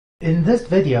In this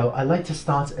video, I'd like to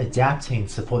start adapting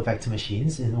support vector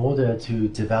machines in order to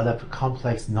develop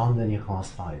complex nonlinear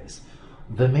classifiers.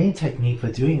 The main technique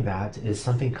for doing that is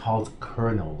something called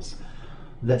kernels.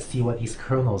 Let's see what these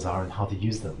kernels are and how to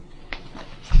use them.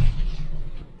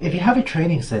 If you have a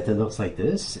training set that looks like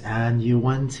this, and you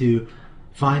want to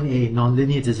find a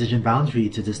nonlinear decision boundary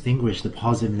to distinguish the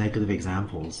positive and negative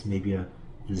examples, maybe a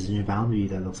decision boundary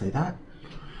that looks like that,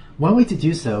 one way to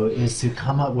do so is to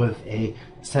come up with a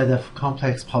set of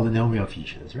complex polynomial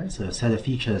features, right? So a set of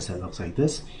features that looks like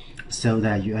this, so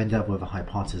that you end up with a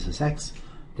hypothesis X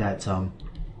that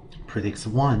predicts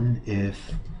 1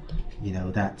 if,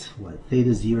 that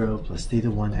theta 0 plus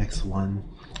theta 1 x1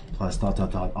 plus dot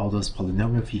dot dot, all those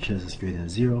polynomial features is greater than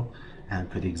 0, and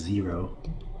predicts 0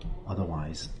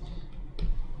 otherwise.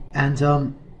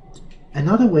 And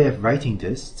another way of writing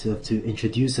this, to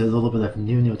introduce a little bit of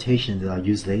new notation that I'll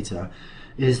use later,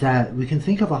 is that we can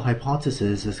think of a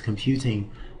hypothesis as computing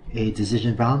a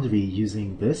decision boundary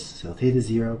using this, so theta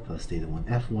 0 plus theta 1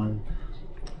 f1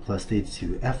 plus theta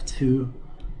 2 f2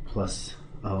 plus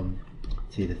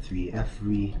theta 3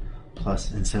 f3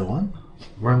 plus and so on,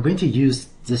 where I'm going to use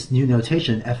this new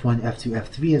notation f1, f2,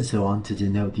 f3 and so on to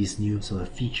denote these new sort of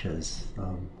features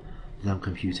that I'm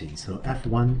computing. So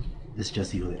f1 is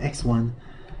just equal to x1,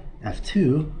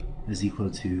 f2 is equal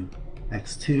to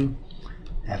x2,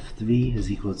 f3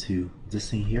 is equal to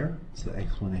this thing here, so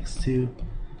x1, x2,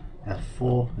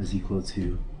 f4 is equal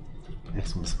to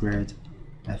x1 squared,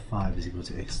 f5 is equal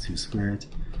to x2 squared,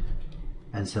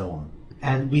 and so on.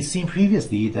 And we've seen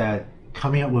previously that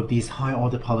coming up with these high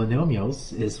order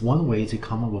polynomials is one way to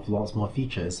come up with lots more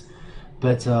features,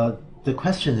 but the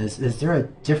question is there a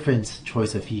different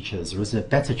choice of features, or is there a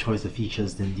better choice of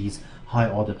features than these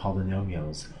high-order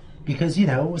polynomials? Because,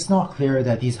 it's not clear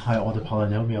that these high-order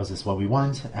polynomials is what we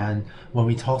want, and when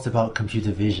we talked about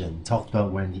computer vision, talked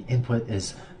about when the input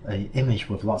is an image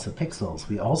with lots of pixels,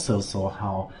 we also saw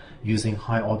how using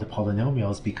high-order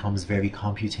polynomials becomes very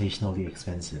computationally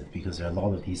expensive, because there are a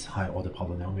lot of these high-order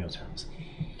polynomial terms.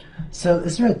 So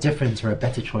is there a different or a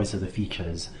better choice of the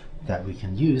features that we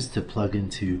can use to plug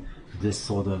into this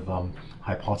sort of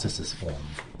hypothesis form?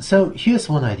 So here's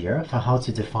one idea for how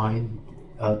to define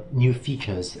new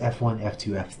features f1,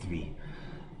 f2,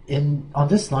 f3. On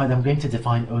this slide, I'm going to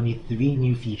define only 3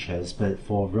 new features, but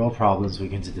for real problems, we're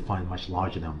going to define a much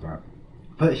larger number.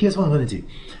 But here's what I'm going to do.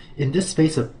 In this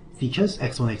space of features,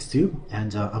 x1, x2,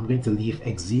 and I'm going to leave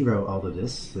x0 out of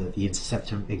this, the intercept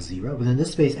term x0, but in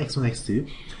this space, x1,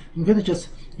 x2, I'm going to just,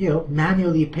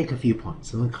 manually pick a few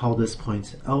points. I'm going to call this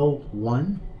point L1.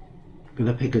 I'm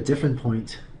going to pick a different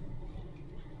point.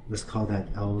 Let's call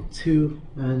that L2,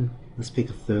 and let's pick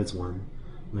a third one.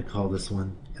 I'm going to call this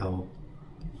one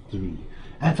L3.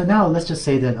 And for now, let's just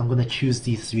say that I'm going to choose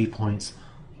these 3 points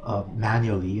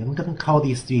manually. I'm going to call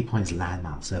these 3 points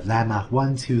landmarks. So I have landmark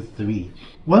 1, 2, 3.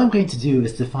 What I'm going to do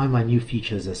is define my new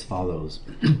features as follows.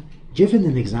 Given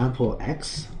an example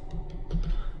X,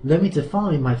 let me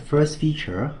define my first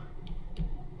feature,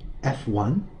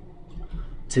 F1,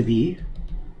 to be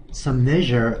some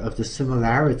measure of the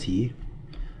similarity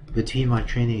between my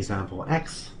training example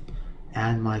X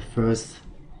and my first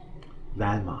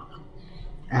landmark.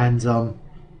 And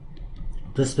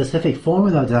the specific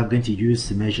formula that I'm going to use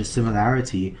to measure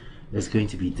similarity is going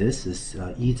to be this, is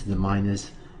e to the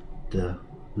minus the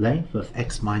length of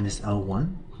x minus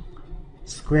L1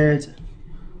 squared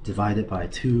divided by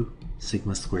 2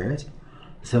 sigma squared.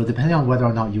 So depending on whether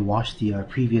or not you watched the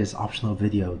previous optional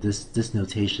video, this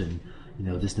notation,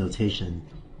 this notation,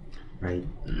 right,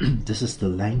 this is the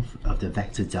length of the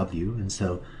vector w, and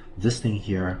so this thing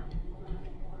here,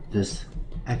 this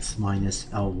x minus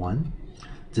L1,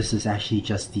 this is actually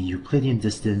just the Euclidean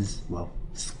distance,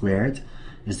 squared,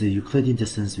 is the Euclidean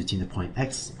distance between the point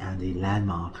x and a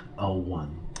landmark L1.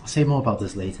 I'll say more about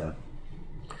this later.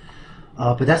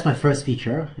 But that's my first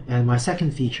feature, and my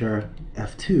second feature,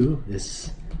 F2,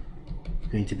 is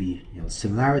going to be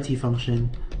similarity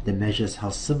function that measures how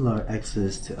similar x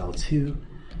is to L2,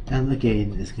 and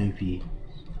again is going to be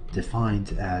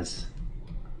defined as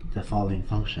the following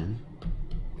function.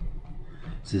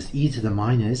 So it's e to the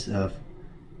minus of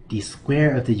the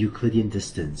square of the Euclidean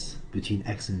distance between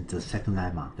x and the second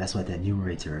landmark. That's what that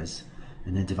numerator is,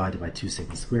 and then divided by 2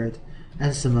 sigma squared.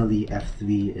 And similarly,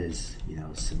 F3 is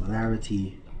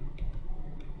similarity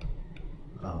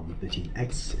between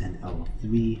x and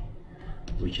L3,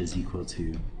 which is equal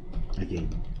to, again,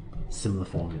 similar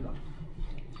formula.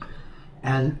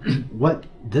 And what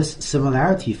this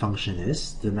similarity function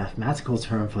is, the mathematical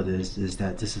term for this is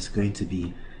that this is going to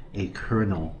be a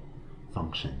kernel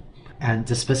function. And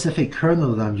the specific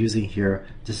kernel that I'm using here,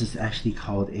 this is actually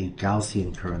called a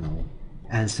Gaussian kernel.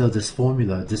 And so this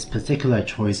formula, this particular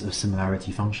choice of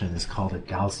similarity function is called a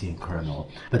Gaussian kernel.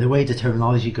 But the way the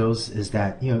terminology goes is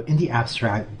that, in the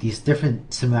abstract, these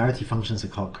different similarity functions are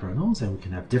called kernels, and we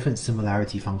can have different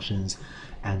similarity functions.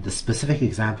 And the specific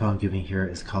example I'm giving here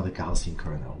is called a Gaussian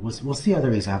kernel. We'll see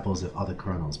other examples of other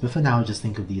kernels, but for now, just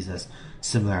think of these as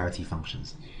similarity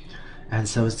functions. And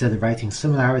so instead of writing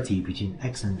similarity between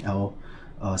x and L,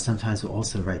 sometimes we'll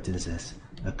also write this as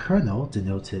a kernel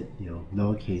denoted,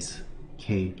 lowercase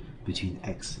k between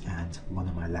x and one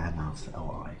of my landmarks,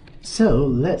 Li. So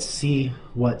let's see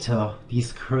what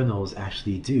these kernels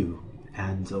actually do,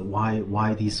 and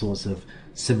why these sorts of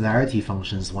similarity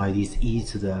functions, why these e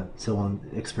to the so on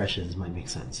expressions might make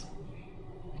sense.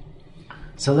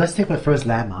 So let's take my first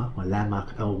landmark, my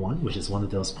landmark L1, which is one of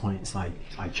those points I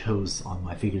chose on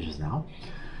my figure just now.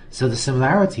 So the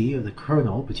similarity of the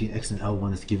kernel between x and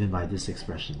L1 is given by this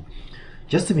expression.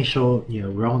 Just to make sure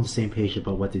we're on the same page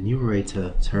about what the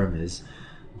numerator term is,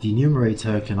 the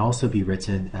numerator can also be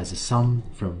written as a sum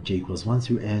from j equals 1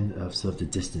 through n of sort of the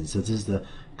distance. So this is the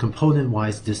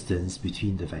component-wise distance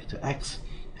between the vector x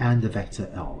and the vector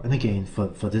L. And again, for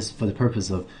the purpose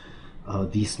of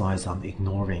these slides, I'm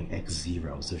ignoring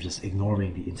x0, so just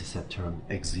ignoring the intercept term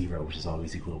x0, which is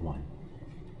always equal to 1.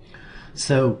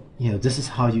 So this is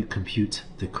how you compute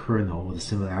the kernel, or the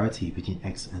similarity between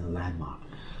x and a landmark.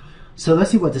 So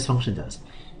let's see what this function does.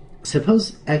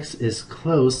 Suppose x is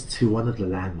close to one of the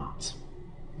landmarks.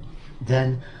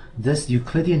 Then this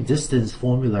Euclidean distance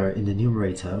formula in the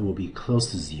numerator will be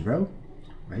close to 0,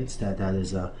 right? So that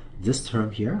is this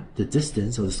term here, the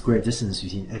distance, or the square distance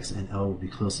between x and L will be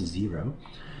close to 0.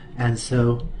 And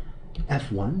so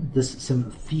f1, this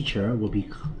feature will be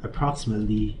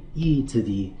approximately e to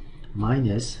the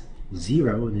minus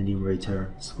 0 in the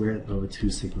numerator squared over 2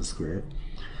 sigma squared.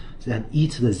 So then e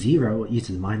to the 0, e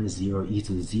to the minus 0, e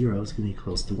to the 0 is going to be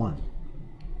close to 1.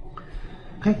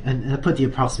 Okay, and I put the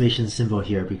approximation symbol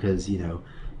here because,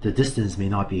 the distance may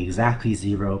not be exactly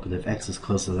 0, but if x is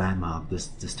close to the landmark,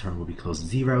 this term will be close to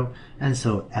 0, and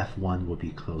so f1 will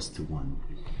be close to 1.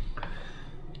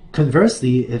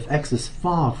 Conversely, if x is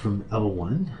far from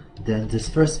L1, then this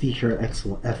first feature,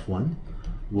 f1,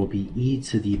 will be e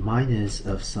to the minus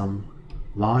of some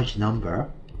large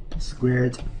number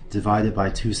squared divided by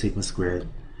 2 sigma squared,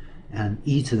 and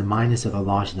e to the minus of a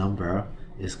large number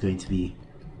is going to be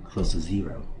close to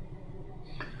 0.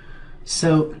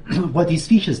 So what these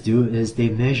features do is they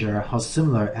measure how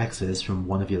similar x is from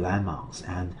one of your landmarks,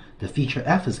 and the feature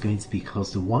f is going to be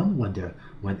close to 1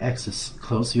 when x is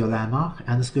close to your landmark,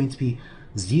 and it's going to be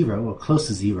 0 or close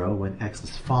to 0 when x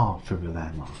is far from your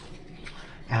landmark.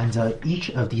 And each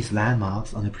of these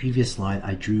landmarks, on the previous slide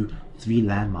I drew 3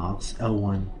 landmarks,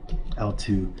 L1,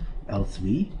 L2,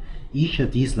 L3. Each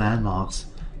of these landmarks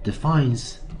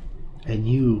defines a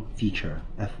new feature,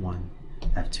 F1,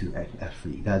 F2,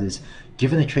 F3. That is,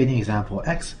 given a training example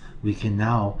x, we can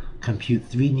now compute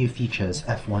 3 new features,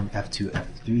 F1, F2,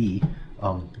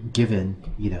 F3, given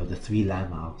the 3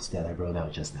 landmarks that I wrote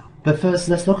out just now. But first,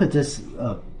 let's look at this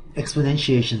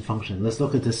exponentiation function. Let's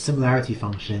look at the similarity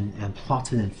function and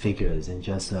plot it in figures and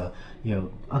just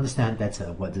understand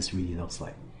better what this really looks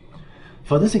like.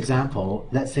 For this example,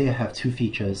 let's say I have 2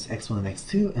 features, x1 and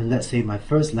x2, and let's say my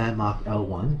first landmark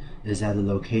L1 is at a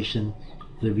location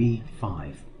 3,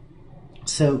 5.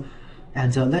 So,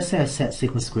 and let's say I set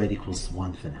sigma squared equals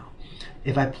 1 for now.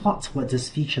 If I plot what this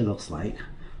feature looks like,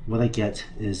 what I get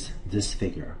is this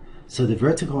figure. So the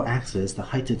vertical axis, the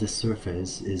height of the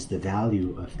surface, is the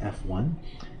value of f1,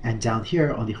 and down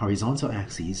here on the horizontal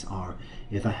axes are,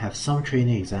 if I have some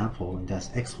training example, and that's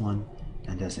x1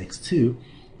 and that's x2,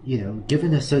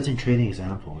 given a certain training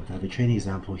example, if I have a training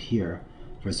example here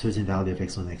for a certain value of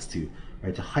x1 and x2,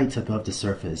 right, the height above the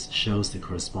surface shows the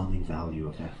corresponding value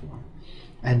of f1.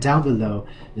 And down below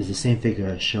is the same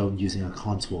figure shown using a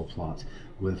contour plot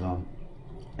with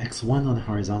x1 on the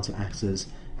horizontal axis,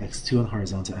 x2 on the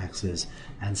horizontal axis,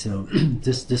 and so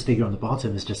this figure on the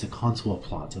bottom is just a contour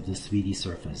plot of this 3D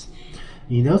surface.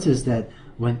 You notice that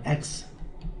when x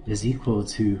is equal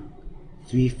to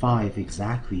 3, 5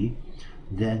 exactly,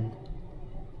 then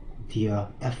the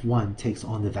f1 takes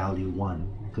on the value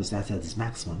 1 because that's at its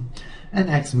maximum,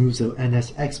 and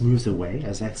as x moves away,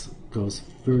 as x goes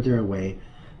further away,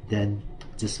 then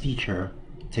this feature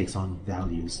takes on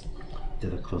values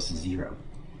that are close to 0.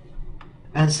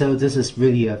 And so this is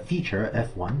really a feature,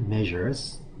 f1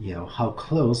 measures how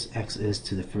close x is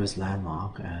to the first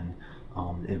landmark, and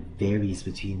it varies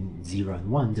between 0 and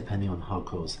 1 depending on how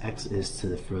close x is to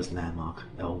the first landmark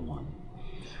L1.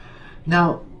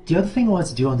 Now The other thing I want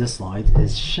to do on this slide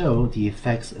is show the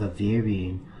effects of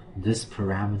varying this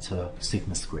parameter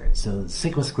sigma squared. So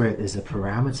sigma squared is a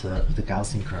parameter of the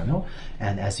Gaussian kernel,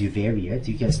 and as you vary it,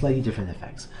 you get slightly different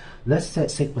effects. Let's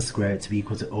set sigma squared to be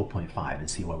equal to 0.5 and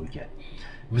see what we get.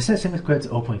 If we set sigma squared to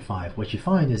 0.5, what you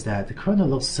find is that the kernel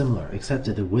looks similar, except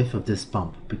that the width of this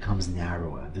bump becomes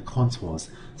narrower. The contours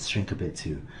shrink a bit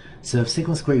too. So if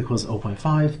sigma squared equals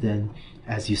 0.5, then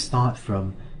as you start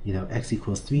from x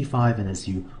equals 3,5, and as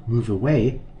you move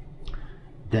away,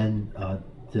 then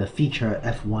the feature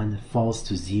f1 falls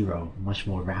to 0 much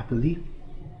more rapidly.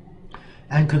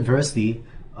 And conversely,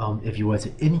 if you were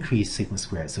to increase sigma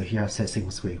squared, so here I've set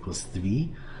sigma squared equals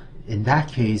 3, in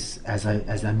that case, as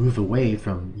I move away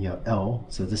from L,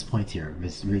 so this point here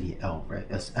is really L, right?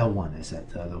 As L1 is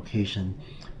at location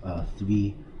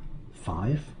 3,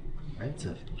 5, right?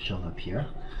 So shown up here.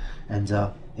 And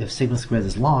if sigma squared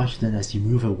is large, then as you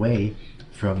move away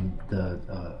from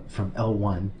from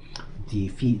L1,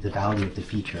 the value of the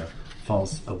feature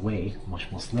falls away much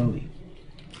more slowly.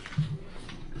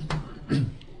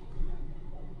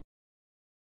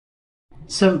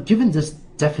 So given this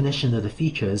definition of the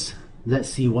features, let's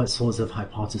see what sorts of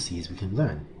hypotheses we can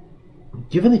learn.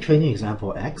 Given the training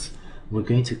example X, we're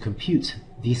going to compute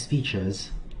these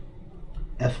features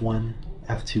f1,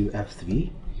 f2,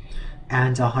 f3,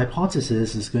 and our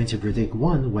hypothesis is going to predict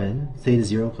 1 when theta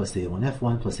 0 plus theta 1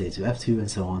 f1 plus theta 2 f2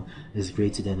 and so on is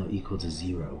greater than or equal to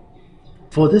 0.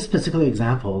 For this particular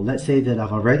example, let's say that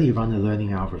I've already run a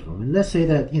learning algorithm, and let's say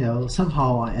that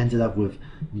somehow I ended up with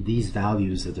these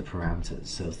values of the parameters.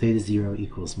 So theta 0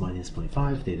 equals minus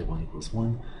 0.5, theta 1 equals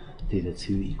 1, theta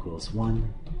 2 equals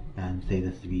 1, and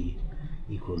theta 3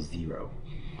 equals 0.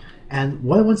 And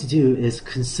what I want to do is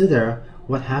consider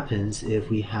what happens if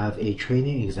we have a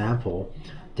training example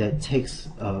that takes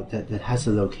that has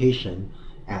a location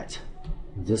at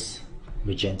this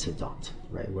magenta dot,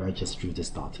 right, where I just drew this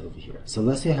dot over here. So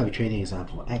let's say I have a training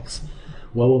example X.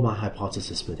 What will my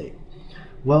hypothesis predict?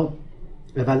 Well,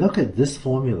 if I look at this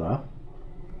formula,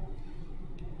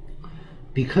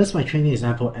 because my training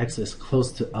example X is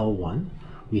close to L1,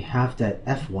 we have that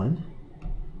F1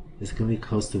 is going to be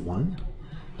close to 1.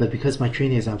 But because my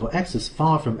training example X is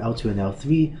far from L2 and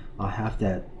L3, I'll have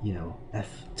that,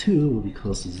 F2 will be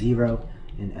close to 0,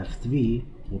 and F3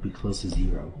 will be close to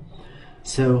 0.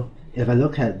 So if I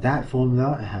look at that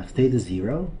formula, I have theta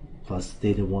 0 plus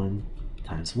theta 1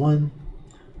 times 1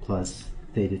 plus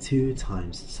theta 2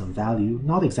 times some value,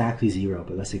 not exactly 0,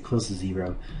 but let's say close to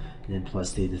 0, and then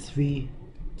plus theta 3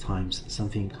 times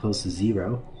something close to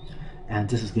 0. And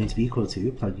this is going to be equal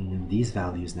to, plugging in these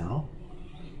values now,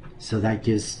 so that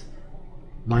gives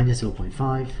minus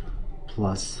 0.5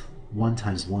 plus 1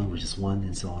 times 1, which is 1,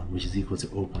 and so on, which is equal to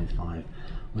 0.5,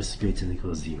 which is greater than or equal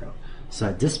to 0. So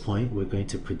at this point, we're going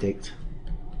to predict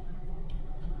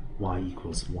y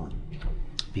equals 1,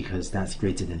 because that's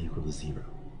greater than or equal to 0.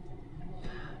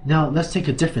 Now, let's take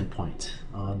a different point.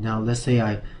 Now, let's say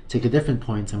I take a different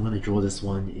point. I'm going to draw this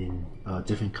one in a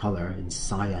different color, in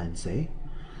cyan, say.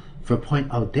 For a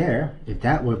point out there, if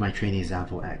that were my training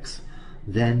example X,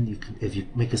 then if you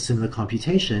make a similar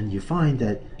computation, you find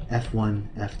that f1,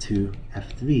 f2,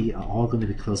 f3 are all going to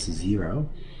be close to 0.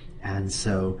 And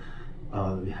so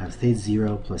we have theta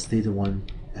 0 plus theta 1,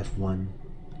 f1,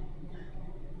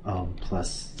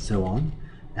 plus so on.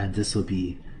 And this will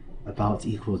be about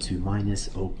equal to minus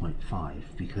 0.5,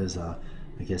 because I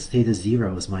guess theta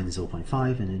 0 is minus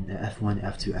 0.5, and then f1,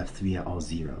 f2, f3 are all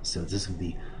 0. So this will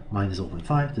be minus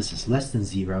 0.5. This is less than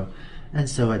 0. And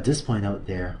so at this point out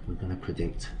there, we're going to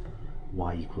predict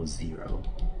y equals 0.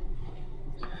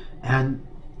 And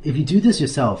if you do this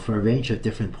yourself for a range of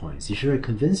different points, you should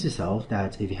convince yourself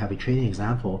that if you have a training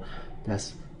example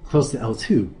that's close to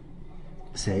L2,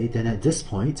 say, then at this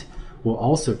point, we'll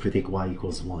also predict y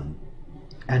equals 1.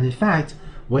 And in fact,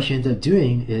 what you end up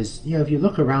doing is, if you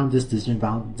look around this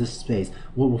this space,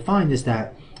 what we'll find is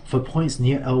that for points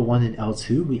near L1 and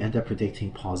L2, we end up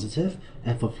predicting positive,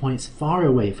 and for points far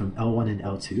away from L1 and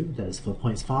L2, that is for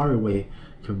points far away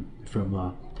from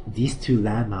these two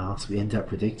landmarks, we end up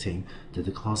predicting that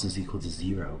the cost is equal to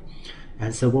 0.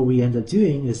 And so what we end up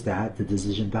doing is that the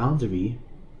decision boundary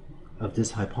of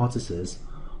this hypothesis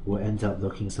will end up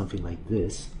looking something like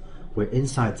this, where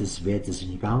inside this red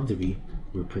decision boundary,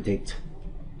 we predict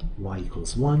y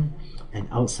equals 1, and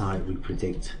outside we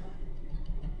predict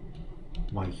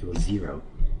y equals 0.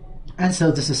 And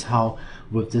so this is how,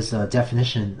 with this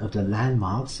definition of the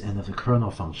landmarks and of the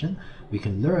kernel function, we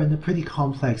can learn a pretty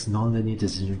complex nonlinear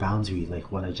decision boundary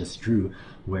like what I just drew,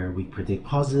 where we predict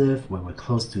positive when we're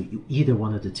close to either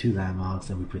one of the two landmarks,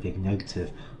 and we predict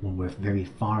negative when we're very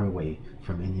far away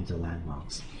from any of the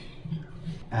landmarks.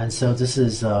 And so this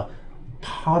is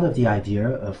part of the idea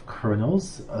of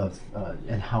kernels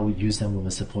and how we use them with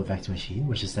a support vector machine,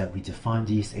 which is that we define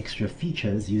these extra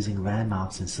features using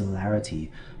landmarks and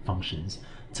similarity functions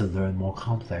to learn more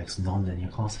complex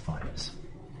nonlinear classifiers.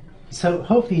 So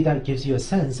hopefully that gives you a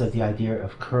sense of the idea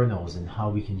of kernels and how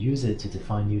we can use it to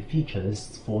define new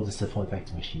features for the support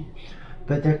vector machine.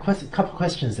 But there are a couple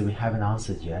questions that we haven't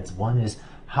answered yet. One is,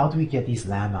 how do we get these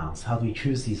landmarks? How do we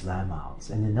choose these landmarks?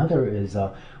 And another is,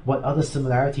 what other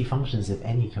similarity functions, if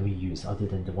any, can we use other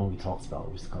than the one we talked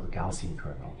about, which is called the Gaussian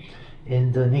kernel?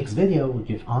 In the next video, we'll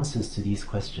give answers to these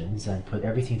questions and put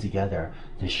everything together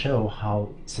to show how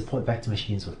support vector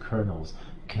machines with kernels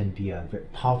can be a very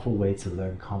powerful way to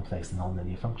learn complex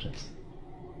nonlinear functions.